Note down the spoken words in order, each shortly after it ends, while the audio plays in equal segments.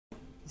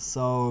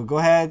So go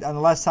ahead on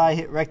the left side,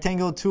 hit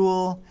rectangle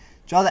tool,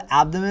 draw the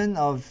abdomen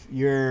of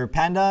your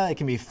panda. It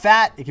can be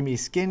fat, it can be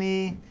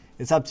skinny,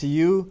 it's up to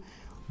you.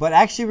 But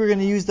actually we're going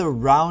to use the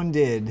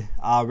rounded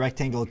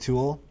rectangle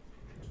tool,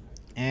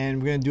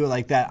 and we're going to do it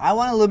like that. I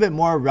want a little bit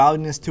more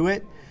roundness to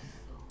it.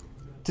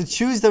 To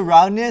choose the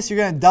roundness, you're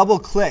going to double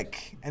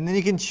click, and then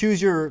you can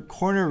choose your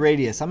corner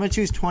radius. I'm going to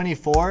choose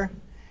 24,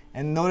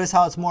 and notice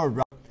how it's more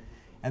round.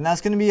 And that's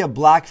going to be a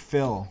black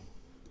fill.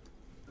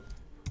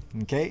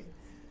 Okay.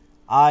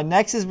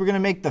 Next is we're going to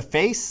make the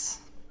face,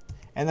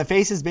 and the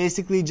face is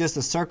basically just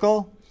a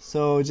circle.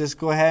 So just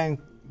go ahead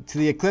and to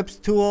the ellipse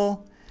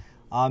tool,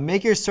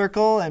 make your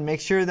circle and make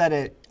sure that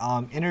it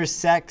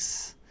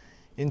intersects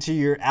into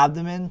your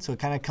abdomen, so it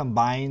kind of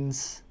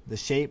combines the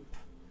shape.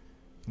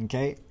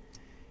 Okay.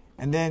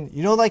 And then,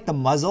 you know, like the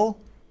muzzle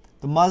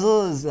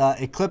is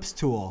ellipse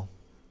tool.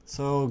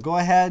 So go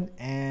ahead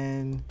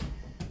and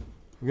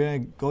we're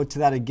going to go to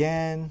that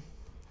again,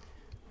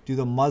 do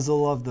the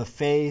muzzle of the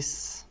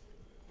face,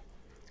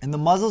 and the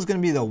muzzle is going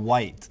to be the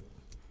white.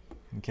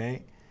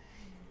 Okay.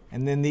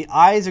 And then the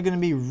eyes are going to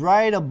be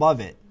right above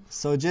it.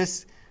 So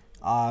just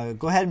go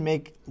ahead and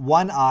make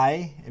one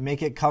eye and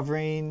make it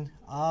covering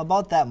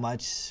about that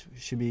much.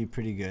 Should be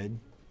pretty good.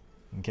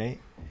 Okay.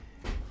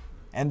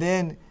 And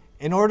then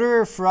in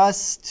order for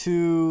us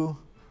to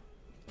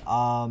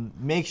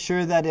make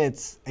sure that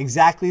it's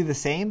exactly the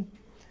same,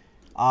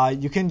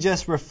 you can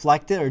just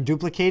reflect it or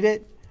duplicate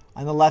it.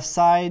 On the left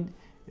side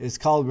is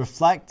called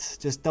reflect.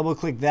 Just double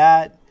click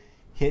that,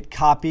 hit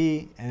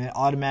copy, and it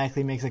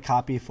automatically makes a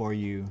copy for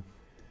you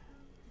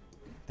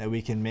that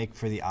we can make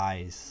for the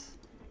eyes.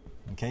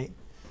 Okay,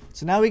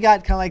 so now we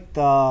got kind of like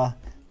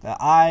the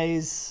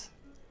eyes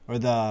or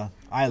the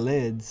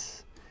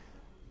eyelids.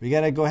 We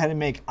got to go ahead and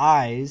make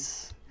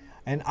eyes.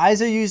 And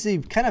eyes are usually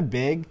kind of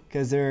big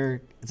because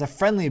it's a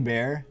friendly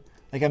bear.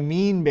 Like a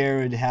mean bear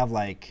would have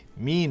like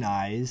mean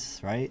eyes,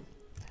 right?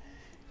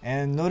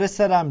 And notice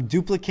that I'm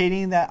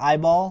duplicating that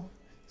eyeball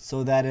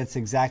so that it's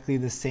exactly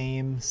the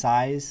same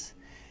size.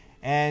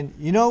 And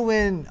you know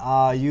when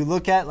you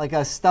look at like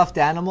a stuffed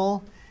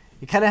animal,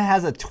 it kind of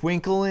has a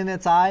twinkle in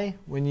its eye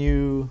when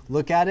you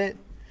look at it.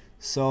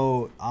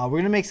 So we're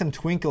going to make some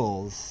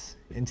twinkles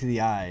into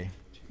the eye.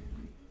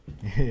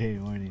 Hey,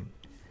 morning.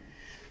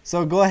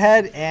 So go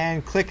ahead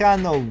and click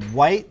on the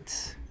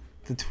white.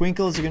 The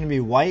twinkles are going to be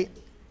white.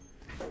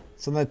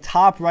 So on the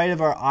top right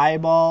of our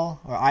eyeball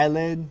or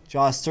eyelid,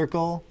 draw a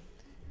circle.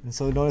 And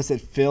so notice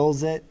it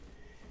fills it.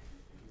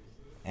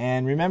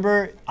 And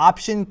remember,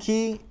 Option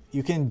key,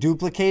 you can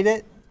duplicate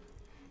it.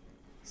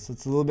 So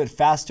it's a little bit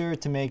faster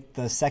to make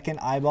the second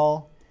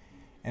eyeball.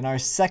 And our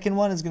second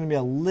one is going to be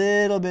a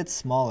little bit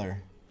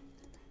smaller,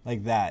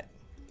 like that.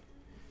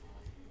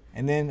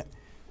 And then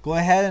go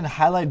ahead and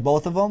highlight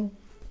both of them.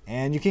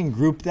 And you can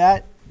group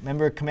that.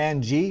 Remember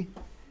Command G.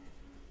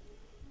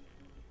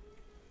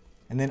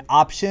 And then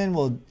Option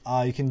will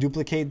you can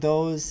duplicate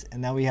those,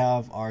 and now we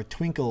have our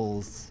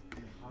twinkles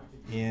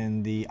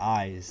in the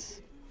eyes.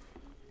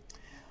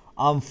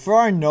 For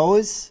our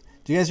nose,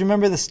 do you guys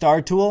remember the star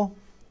tool?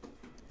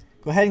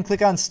 Go ahead and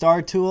click on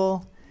star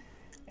tool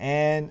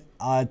and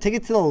take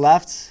it to the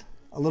left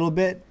a little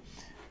bit,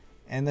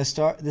 and the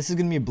star, this is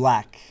going to be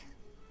black.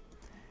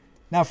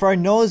 Now for our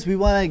nose, we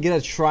want to get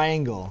a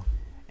triangle.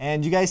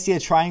 And you guys see a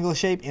triangle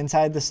shape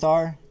inside the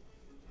star?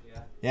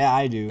 Yeah,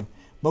 I do.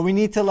 But we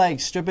need to like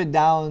strip it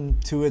down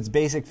to its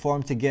basic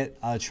form to get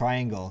a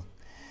triangle.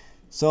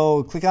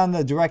 So click on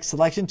the direct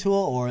selection tool,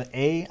 or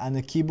A on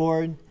the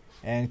keyboard,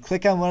 and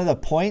click on one of the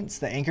points,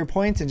 the anchor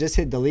points, and just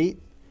hit delete.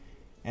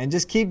 And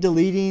just keep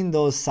deleting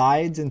those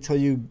sides until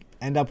you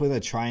end up with a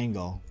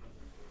triangle.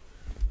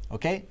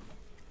 Okay?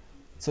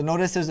 So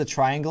notice there's a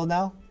triangle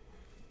now.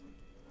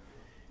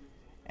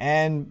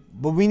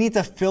 But we need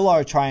to fill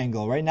our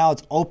triangle. Right now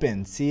it's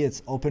open. See,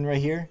 it's open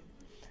right here.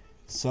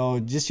 So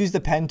just use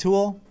the pen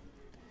tool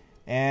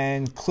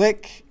and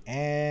click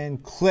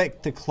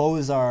to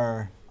close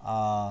our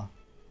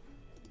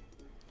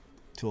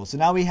tool. So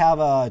now we have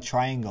a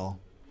triangle,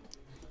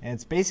 and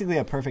it's basically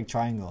a perfect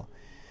triangle.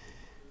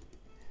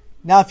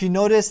 Now if you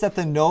notice that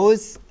the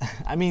nose,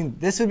 I mean,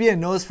 this would be a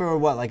nose for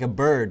what, like a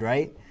bird,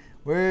 right?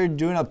 We're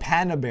doing a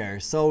panda bear,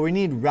 so we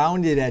need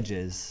rounded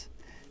edges.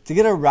 To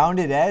get a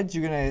rounded edge,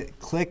 you're going to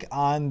click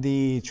on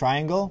the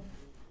triangle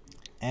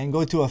and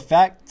go to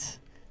Effect,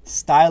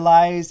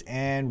 Stylize,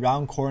 and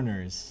Round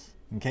Corners.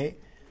 Okay?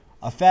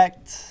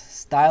 Effect,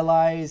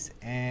 Stylize,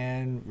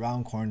 and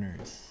Round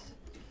Corners.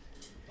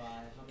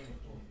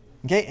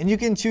 Okay, and you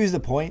can choose the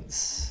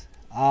points.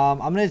 I'm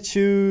going to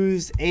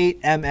choose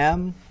 8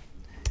 mm.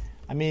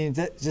 I mean,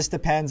 it just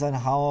depends on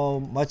how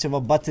much of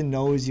a button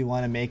nose you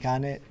want to make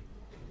on it.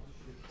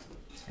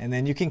 And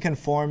then you can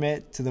conform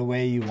it to the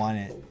way you want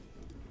it.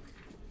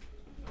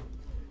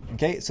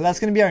 Okay, so that's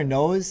going to be our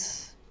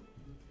nose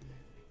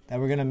that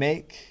we're going to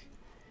make.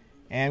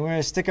 And we're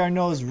going to stick our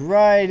nose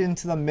right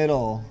into the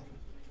middle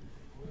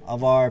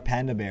of our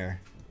panda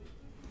bear.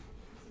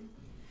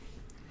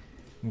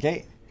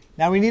 Okay,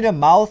 now we need a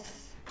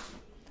mouth.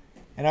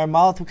 And our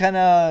mouth, what kind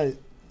of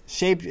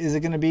shape is it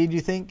going to be, do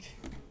you think?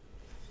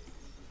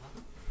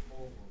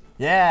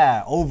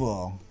 Yeah,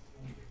 oval.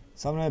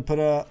 So I'm going to put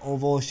a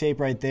oval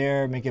shape right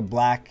there, make it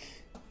black.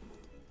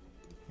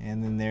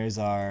 And then there's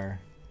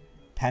our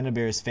panda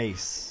bear's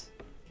face.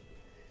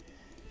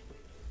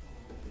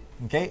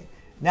 Okay,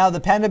 now the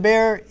panda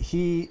bear,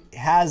 he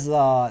has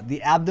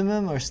the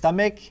abdomen or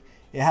stomach.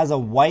 It has a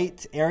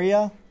white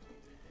area.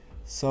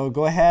 So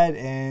go ahead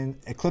and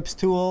ellipse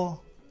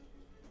tool.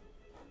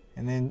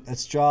 And then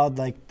let's draw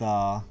like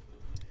the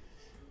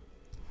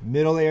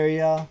middle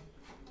area.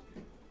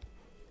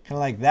 Kind of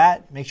like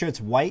that. Make sure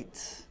it's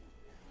white.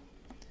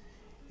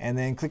 And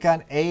then click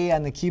on A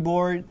on the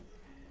keyboard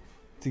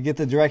to get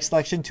the direct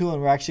selection tool,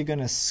 and we're actually going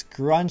to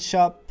scrunch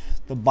up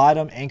the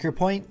bottom anchor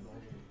point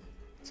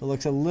so it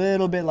looks a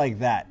little bit like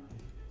that.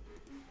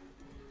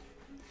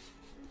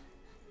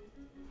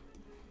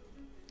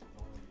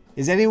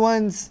 Is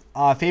anyone's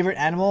favorite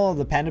animal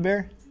the panda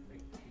bear?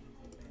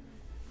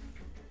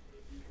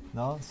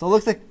 No? So it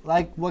looks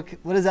like what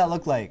does that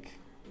look like?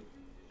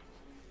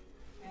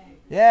 Egg.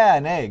 Yeah,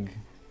 an egg.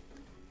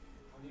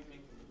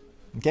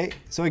 Okay,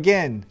 so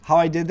again, how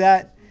I did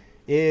that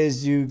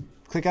is you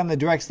click on the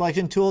direct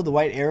selection tool, the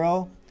white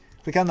arrow,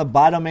 click on the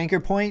bottom anchor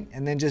point,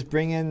 and then just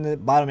bring in the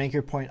bottom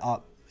anchor point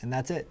up, and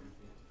that's it.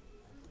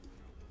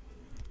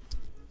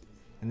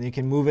 And then you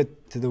can move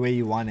it to the way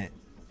you want it.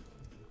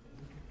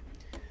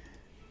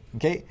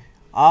 Okay,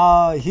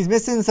 he's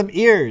missing some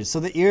ears,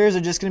 so the ears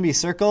are just going to be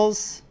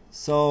circles.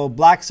 So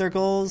black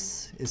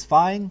circles is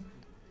fine.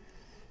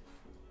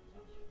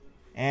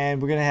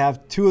 And we're going to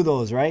have 2 of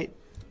those, right?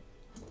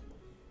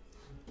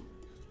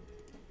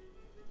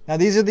 Now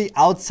these are the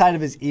outside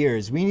of his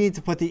ears. We need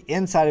to put the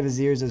inside of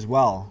his ears as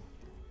well.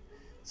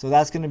 So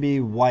that's going to be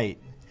white.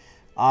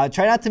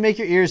 Try not to make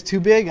your ears too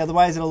big,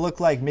 otherwise it'll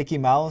look like Mickey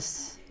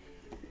Mouse.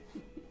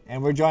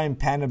 And we're drawing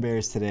panda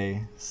bears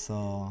today,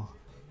 so.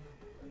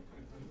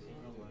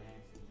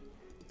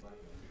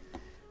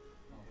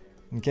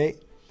 Okay.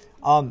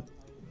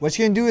 What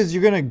you're going to do is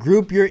you're going to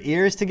group your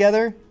ears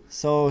together.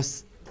 So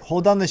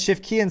hold down the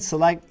shift key and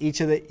select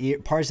each of the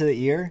parts of the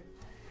ear.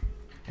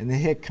 And then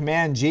hit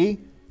Command G.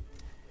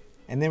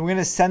 And then we're going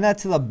to send that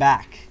to the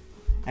back.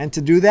 And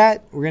to do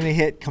that, we're going to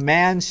hit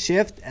Command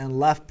Shift and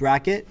left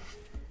bracket.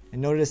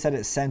 And notice that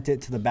it sent it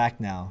to the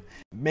back now.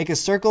 Make a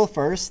circle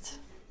first.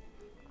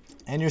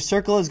 And your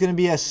circle is going to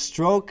be a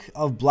stroke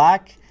of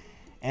black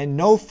and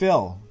no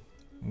fill.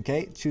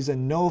 Okay, choose a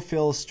no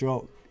fill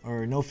stroke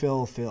or no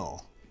fill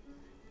fill.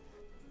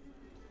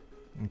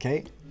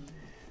 Okay,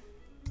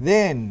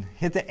 then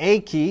hit the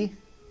A key.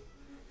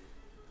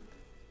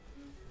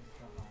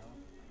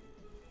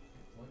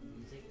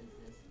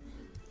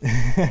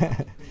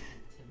 It's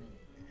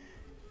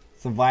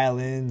a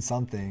violin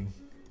something.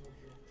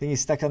 I think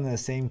he's stuck on the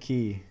same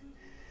key.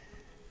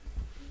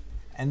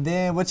 And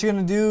then what you're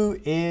going to do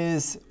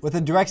is, with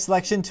the direct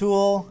selection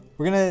tool,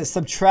 we're going to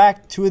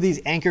subtract 2 of these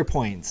anchor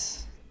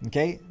points.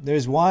 Okay,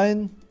 there's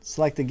 1,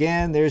 select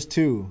again, there's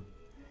 2.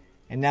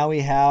 And now we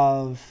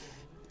have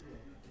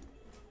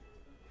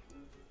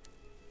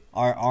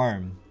our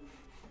arm.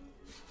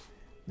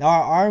 Now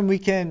our arm we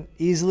can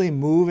easily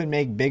move and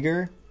make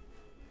bigger.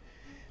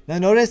 Now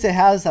notice it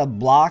has a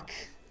block.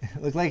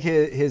 Look like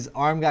his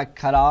arm got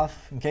cut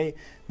off. Okay,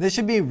 this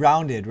should be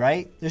rounded,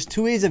 right? There's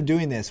 2 ways of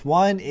doing this.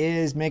 One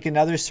is make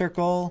another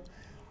circle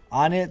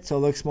on it so it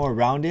looks more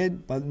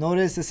rounded. But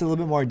notice this is a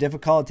little bit more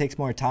difficult. It takes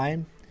more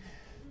time.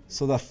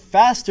 So the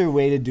faster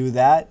way to do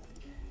that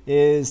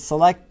is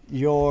select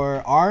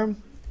your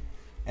arm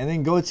and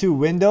then go to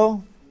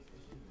Window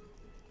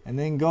and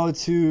then go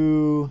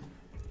to,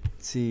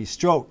 let's see,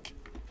 Stroke.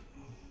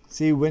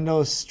 See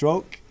Windows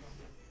Stroke.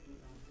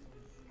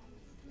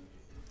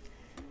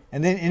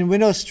 And then in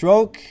Windows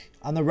Stroke,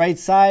 on the right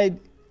side,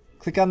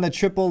 click on the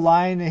triple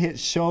line and hit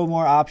Show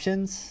More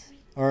Options.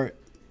 And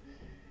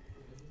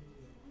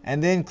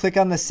then click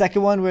on the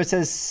second one where it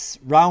says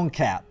Round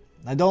Cap.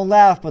 Now don't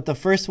laugh, but the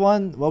first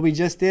one, what we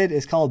just did,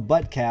 is called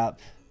Butt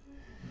Cap.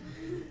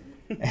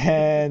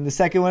 And the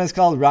second one is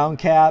called Round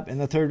Cap,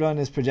 and the third one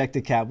is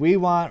Projected Cap. We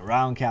want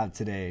Round Cap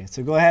today.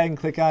 So go ahead and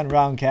click on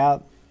Round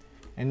Cap,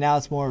 and now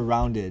it's more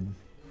rounded.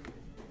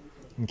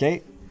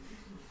 Okay?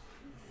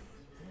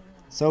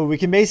 So we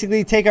can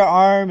basically take our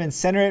arm and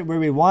center it where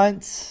we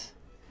want.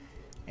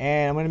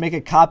 And I'm going to make a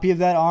copy of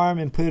that arm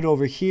and put it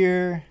over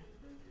here.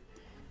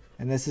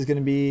 And this is going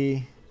to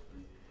be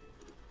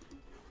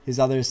his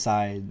other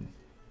side.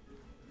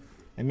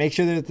 And make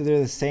sure that they're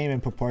the same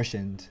and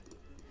proportioned.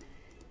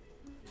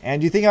 And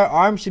do you think our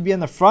arm should be on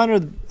the front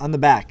or on the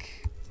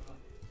back?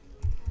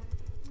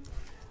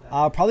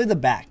 Probably the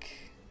back.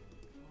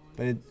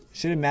 But it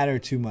shouldn't matter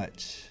too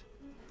much.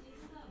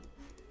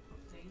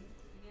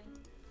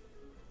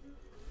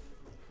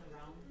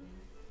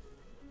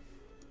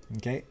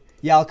 Okay.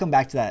 Yeah, I'll come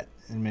back to that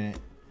in a minute.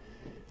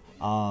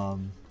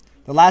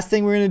 The last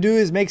thing we're going to do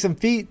is make some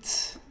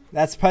feet.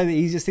 That's probably the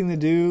easiest thing to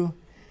do.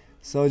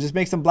 So just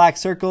make some black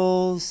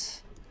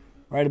circles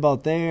right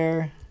about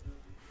there.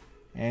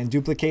 And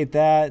duplicate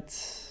that.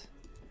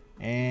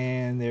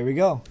 And there we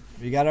go.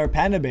 We got our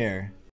panda bear.